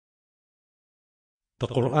The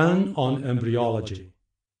Qur'an on Embryology.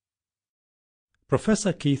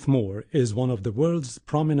 Professor Keith Moore is one of the world's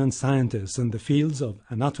prominent scientists in the fields of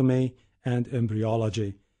anatomy and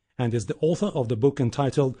embryology, and is the author of the book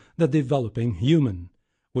entitled The Developing Human,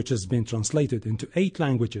 which has been translated into 8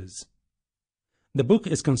 languages. The book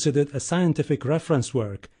is considered a scientific reference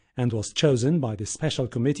work and was chosen by the Special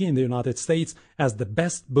Committee in the United States as the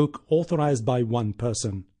best book authorized by one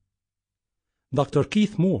person. Dr.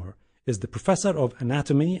 Keith Moore is the professor of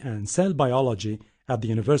anatomy and cell biology at the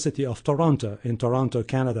University of Toronto in Toronto,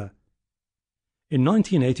 Canada. In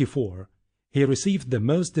 1984, he received the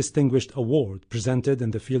most distinguished award presented in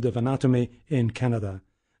the field of anatomy in Canada,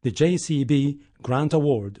 the JCB Grant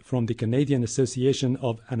Award from the Canadian Association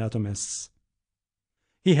of Anatomists.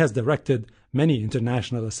 He has directed many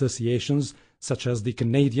international associations such as the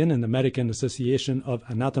Canadian and American Association of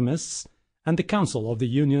Anatomists and the Council of the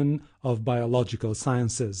Union of Biological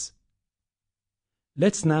Sciences.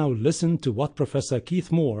 Let's now listen to what Professor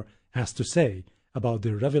Keith Moore has to say about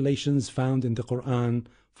the revelations found in the Quran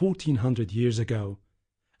 1400 years ago,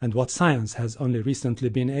 and what science has only recently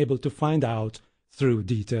been able to find out through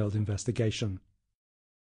detailed investigation.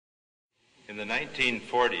 In the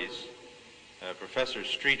 1940s, Professor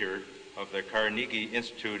Streeter of the Carnegie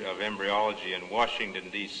Institute of Embryology in Washington,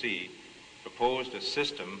 D.C., proposed a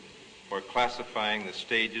system for classifying the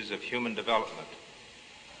stages of human development.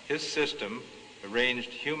 His system arranged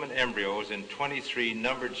human embryos in 23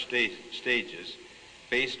 numbered stages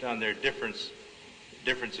based on their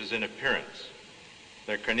differences in appearance.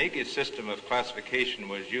 The Carnegie system of classification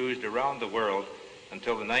was used around the world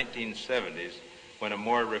until the 1970s, when a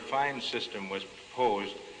more refined system was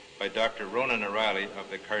proposed by Dr. Ronan O'Reilly of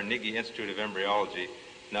the Carnegie Institute of Embryology,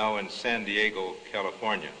 now in San Diego,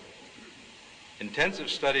 California. Intensive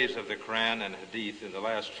studies of the Qur'an and Hadith in the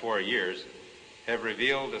last 4 years have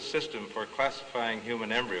revealed a system for classifying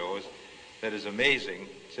human embryos that is amazing,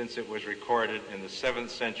 since it was recorded in the 7th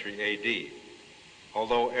century A.D.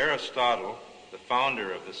 Although Aristotle, the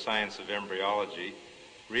founder of the science of embryology,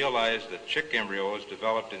 realized that chick embryos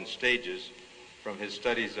developed in stages from his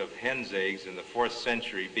studies of hen's eggs in the 4th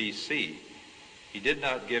century B.C., he did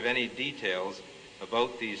not give any details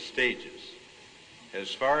about these stages.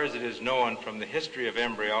 As far as it is known from the history of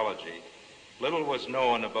embryology, little was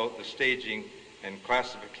known about the staging and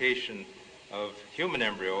classification of human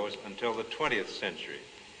embryos until the 20th century.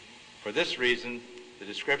 For this reason, the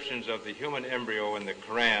descriptions of the human embryo in the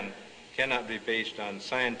Quran cannot be based on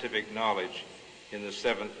scientific knowledge in the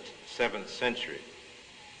 7th century.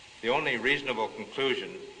 The only reasonable conclusion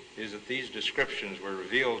is that these descriptions were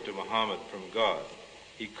revealed to Muhammad from God.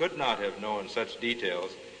 He could not have known such details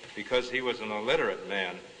because he was an illiterate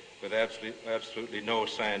man with absolutely no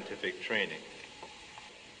scientific training.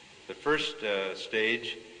 The first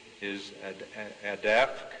stage is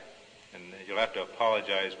adafk, and you'll have to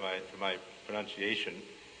apologize for my pronunciation.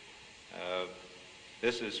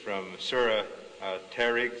 This is from Surah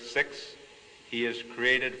Tariq 6. He is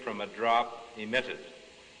created from a drop emitted.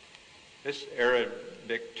 This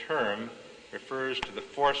Arabic term refers to the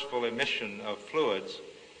forceful emission of fluids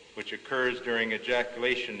which occurs during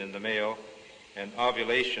ejaculation in the male and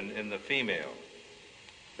ovulation in the female.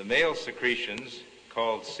 The male secretions,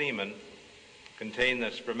 called semen, contain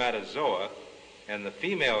the spermatozoa, and the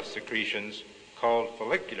female secretions, called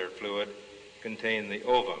follicular fluid, contain the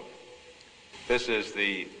ovum. This is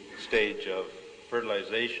the stage of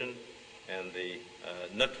fertilization and the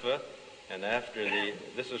nutfa, and after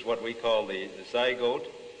this is what we call the zygote,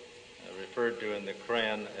 referred to in the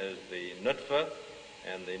Quran as the nutfa,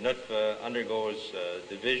 and the nutfa undergoes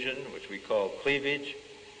division, which we call cleavage,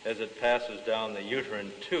 as it passes down the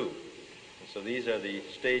uterine tube. And so these are the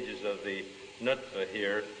stages of the nutfa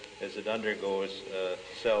here as it undergoes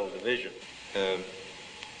cell division.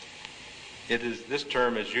 This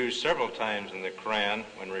term is used several times in the Quran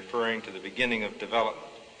when referring to the beginning of development.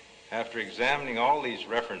 After examining all these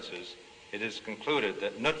references, it is concluded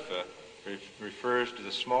that nutfa refers to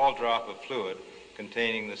the small drop of fluid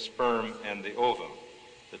containing the sperm and the ovum.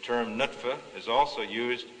 The term nutfa is also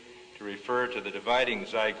used to refer to the dividing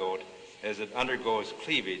zygote as it undergoes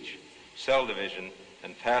cleavage, cell division,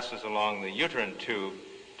 and passes along the uterine tube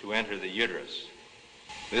to enter the uterus.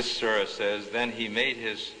 This surah says, "Then he made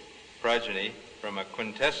his progeny from a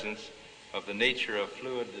quintessence of the nature of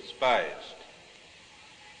fluid despised."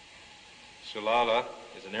 Sulala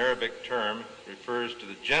is an Arabic term, refers to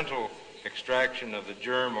the gentle extraction of the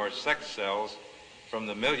germ or sex cells from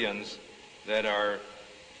the millions that are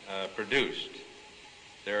produced.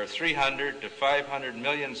 There are 300 to 500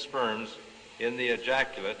 million sperms in the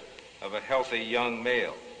ejaculate of a healthy young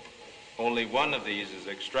male. Only one of these is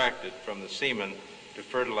extracted from the semen to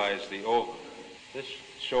fertilize the ovum. This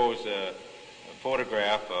shows a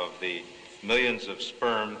photograph of the millions of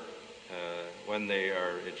sperm when they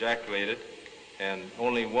are ejaculated, and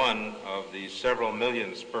only one of these several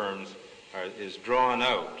million sperms is drawn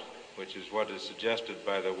out, which is what is suggested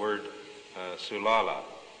by the word sulala.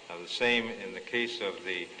 Now, the same in the case of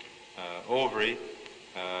the ovary.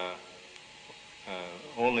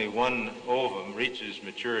 Only one ovum reaches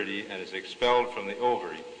maturity and is expelled from the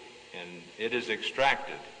ovary, and it is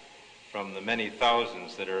extracted from the many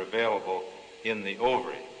thousands that are available in the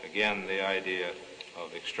ovary. Again, the idea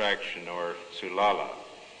of extraction, or sulala.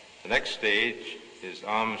 The next stage is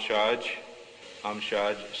amshaj,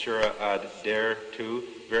 surah ad-der 2.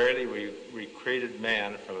 Verily we created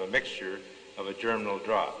man from a mixture of a germinal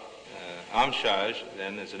drop. Amshaj,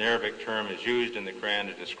 then, as an Arabic term, is used in the Quran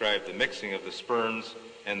to describe the mixing of the sperms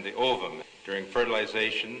and the ovum. During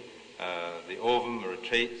fertilization, the ovum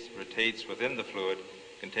rotates within the fluid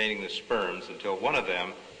containing the sperms until one of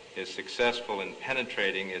them is successful in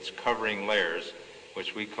penetrating its covering layers,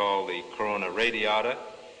 which we call the corona radiata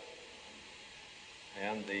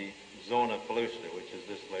and the zona pellucida, which is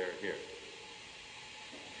this layer here.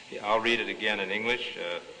 I'll read it again in English.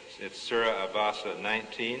 It's Surah Abasa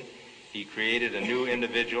 19. He created a new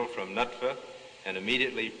individual from Nutfa and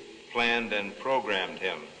immediately planned and programmed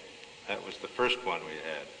him. That was the first one we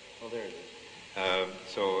had. Oh, there it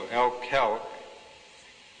is. So al-Khalq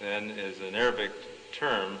then is an Arabic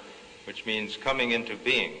term which means coming into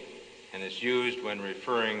being, and is used when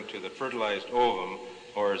referring to the fertilized ovum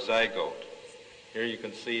or zygote. Here you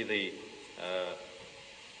can see the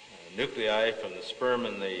nuclei from the sperm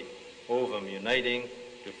and the ovum uniting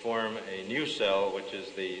to form a new cell, which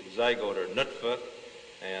is the zygote or nutfa,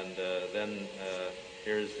 and then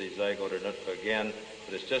here's the zygote or nutfa again,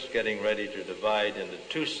 but it's just getting ready to divide into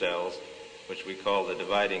two cells, which we call the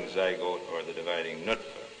dividing zygote or the dividing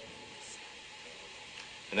nutfa.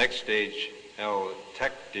 The next stage,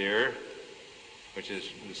 al-Takdir, which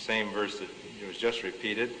is the same verse that was just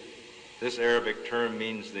repeated. This Arabic term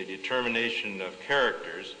means the determination of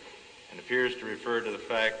characters, and appears to refer to the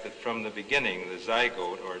fact that from the beginning the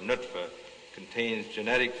zygote or nutfa contains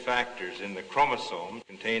genetic factors in the chromosome,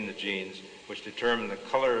 contain the genes which determine the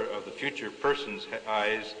color of the future person's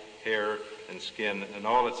eyes, hair, and skin, and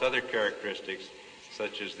all its other characteristics,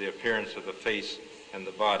 such as the appearance of the face and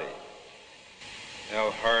the body.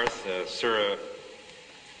 Al-Harth, Surah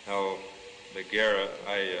Al-Bagara,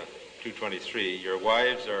 Ayah 223, your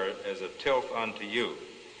wives are as a tilth unto you.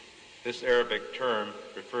 This Arabic term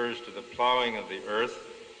refers to the plowing of the earth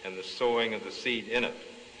and the sowing of the seed in it.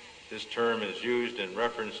 This term is used in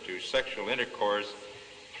reference to sexual intercourse,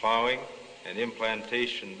 plowing, and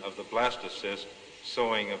implantation of the blastocyst,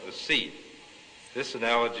 sowing of the seed. This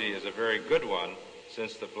analogy is a very good one,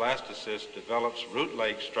 since the blastocyst develops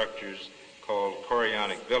root-like structures called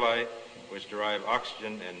chorionic villi, which derive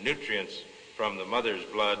oxygen and nutrients from the mother's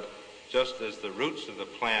blood, just as the roots of the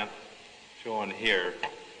plant, shown here,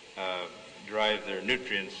 derive their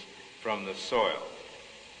nutrients from the soil.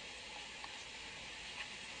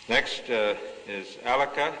 Next is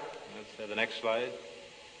alaka. Let's have the next slide.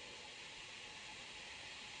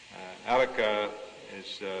 Alaka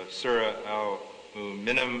is Surah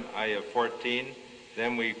Al-Mu'minun, Ayah 14.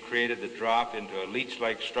 Then we created the drop into a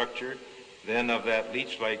leech-like structure. Then of that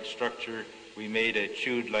leech-like structure, we made a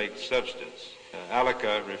chewed-like substance.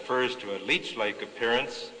 Alaka refers to a leech-like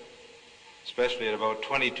appearance, especially at about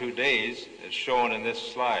 22 days, as shown in this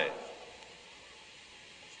slide.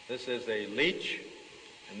 This is a leech,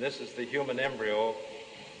 and this is the human embryo,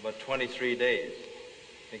 about 23 days.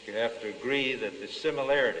 I think you have to agree that the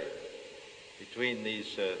similarity between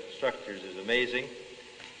these structures is amazing,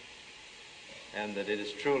 and that it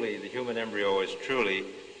is truly, the human embryo is truly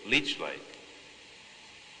leech-like.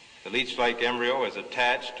 The leech-like embryo is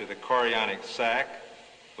attached to the chorionic sac,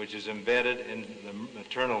 which is embedded in the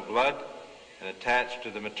maternal blood and attached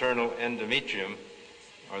to the maternal endometrium,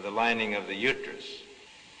 or the lining of the uterus.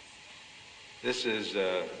 This is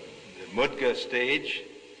the mudga stage,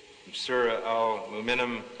 from Surah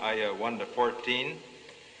Al-Mu'minun, Ayah 1 to 14,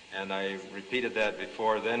 and I repeated that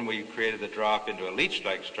before. Then we created the drop into a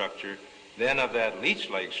leech-like structure. Then of that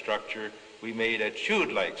leech-like structure, we made a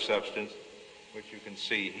chewed-like substance, which you can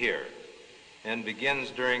see here, and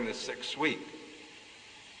begins during the 6th week.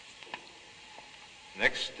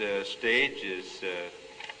 Next stage is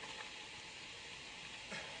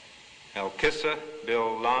Al-Kissa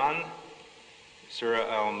Bil-Lan, Surah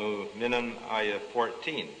Al-Mu'minun, Ayah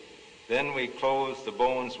 14. Then we clothe the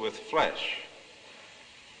bones with flesh.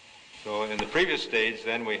 So in the previous stage,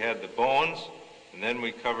 then we had the bones, and then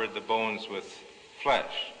we covered the bones with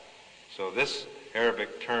flesh. So this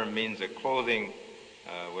Arabic term means a clothing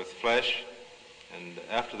with flesh, and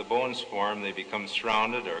after the bones form, they become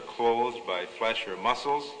surrounded or clothed by flesh or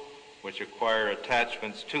muscles, which acquire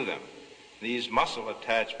attachments to them. These muscle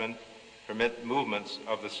attachments permit movements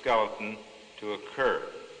of the skeleton to occur.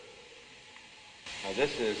 Now,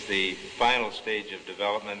 this is the final stage of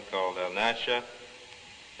development called al-nasha.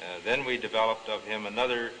 Then we developed of him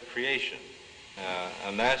another creation.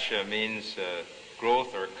 Al-nasha means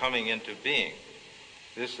growth or coming into being.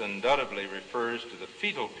 This undoubtedly refers to the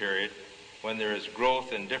fetal period when there is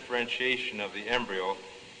growth and differentiation of the embryo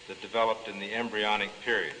that developed in the embryonic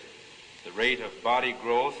period. The rate of body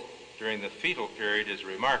growth during the fetal period is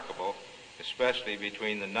remarkable, especially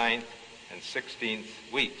between the 9th and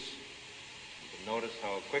 16th weeks. You can notice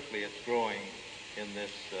how quickly it's growing in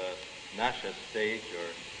this nasha stage,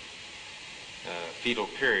 or fetal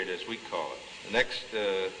period as we call it. The next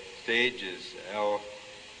stage is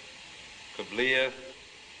al-qabliya.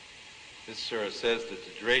 This surah says that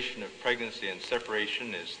the duration of pregnancy and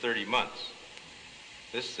separation is 30 months.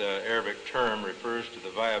 This Arabic term refers to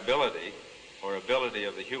the viability or ability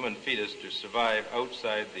of the human fetus to survive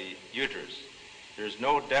outside the uterus. There is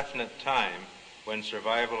no definite time when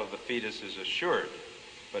survival of the fetus is assured,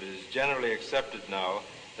 but it is generally accepted now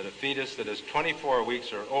that a fetus that is 24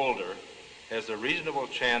 weeks or older has a reasonable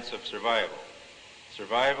chance of survival.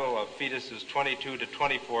 Survival of fetuses 22 to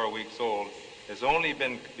 24 weeks old has only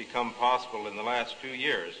become possible in the last few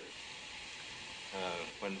years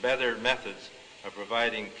when better methods of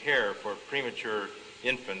providing care for premature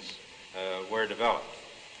infants were developed.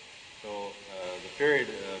 So the period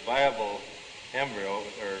viable embryo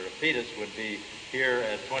or fetus would be here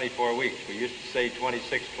at 24 weeks. We used to say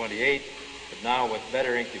 26, 28, but now with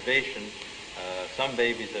better incubation, some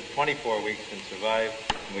babies at 24 weeks can survive,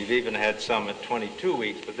 and we've even had some at 22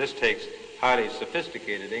 weeks, but this takes highly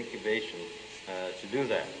sophisticated incubation to do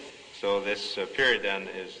that. So this period then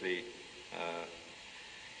is the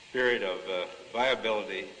period of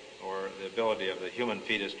viability or the ability of the human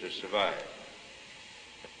fetus to survive.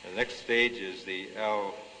 The next stage is the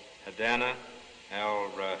al-hadana,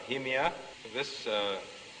 al-rahimia. This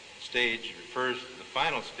stage refers to the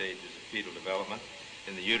final stages of fetal development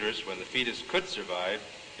in the uterus when the fetus could survive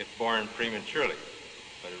if born prematurely,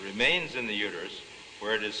 but it remains in the uterus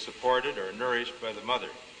where it is supported or nourished by the mother.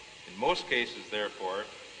 In most cases, therefore,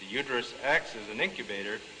 the uterus acts as an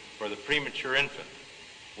incubator for the premature infant.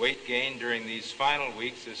 Weight gain during these final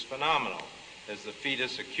weeks is phenomenal as the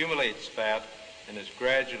fetus accumulates fat and is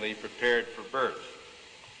gradually prepared for birth.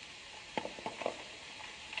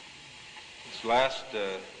 This last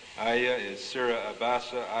ayah is Surah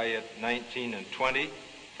Abasa, ayat 19 and 20.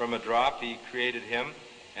 From a drop he created him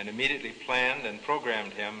and immediately planned and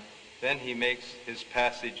programmed him. Then he makes his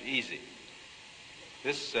passage easy.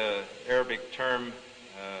 This Arabic term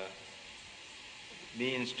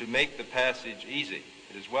means to make the passage easy.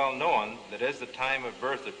 It is well known that as the time of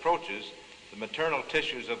birth approaches, the maternal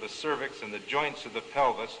tissues of the cervix and the joints of the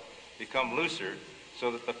pelvis become looser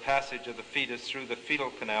so that the passage of the fetus through the fetal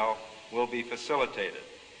canal will be facilitated.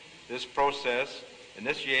 This process,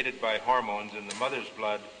 initiated by hormones in the mother's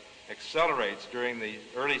blood, accelerates during the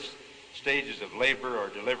early stages of labor or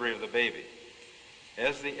delivery of the baby.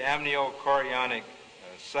 As the amniochorionic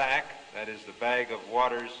sac, that is the bag of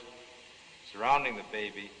waters surrounding the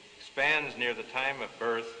baby, expands near the time of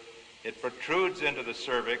birth, it protrudes into the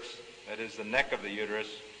cervix, that is the neck of the uterus,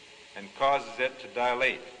 and causes it to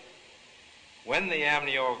dilate. When the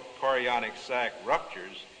amniochorionic sac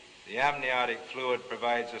ruptures, the amniotic fluid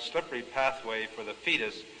provides a slippery pathway for the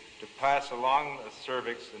fetus to pass along the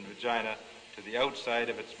cervix and vagina to the outside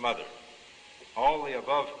of its mother. All the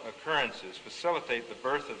above occurrences facilitate the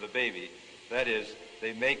birth of the baby, that is,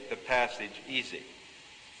 they make the passage easy.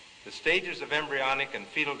 The stages of embryonic and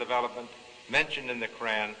fetal development mentioned in the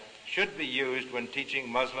Qur'an should be used when teaching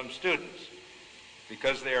Muslim students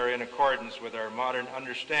because they are in accordance with our modern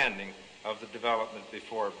understanding of the development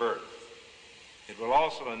before birth. It will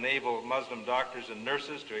also enable Muslim doctors and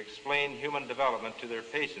nurses to explain human development to their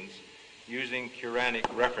patients using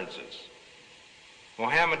Quranic references.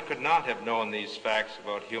 Muhammad could not have known these facts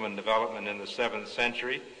about human development in the 7th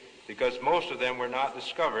century because most of them were not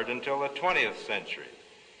discovered until the 20th century.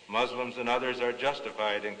 Muslims and others are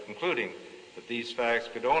justified in concluding that these facts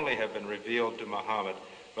could only have been revealed to Muhammad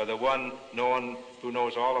by the one who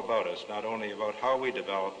knows all about us, not only about how we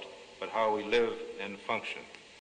developed, but how we live and function.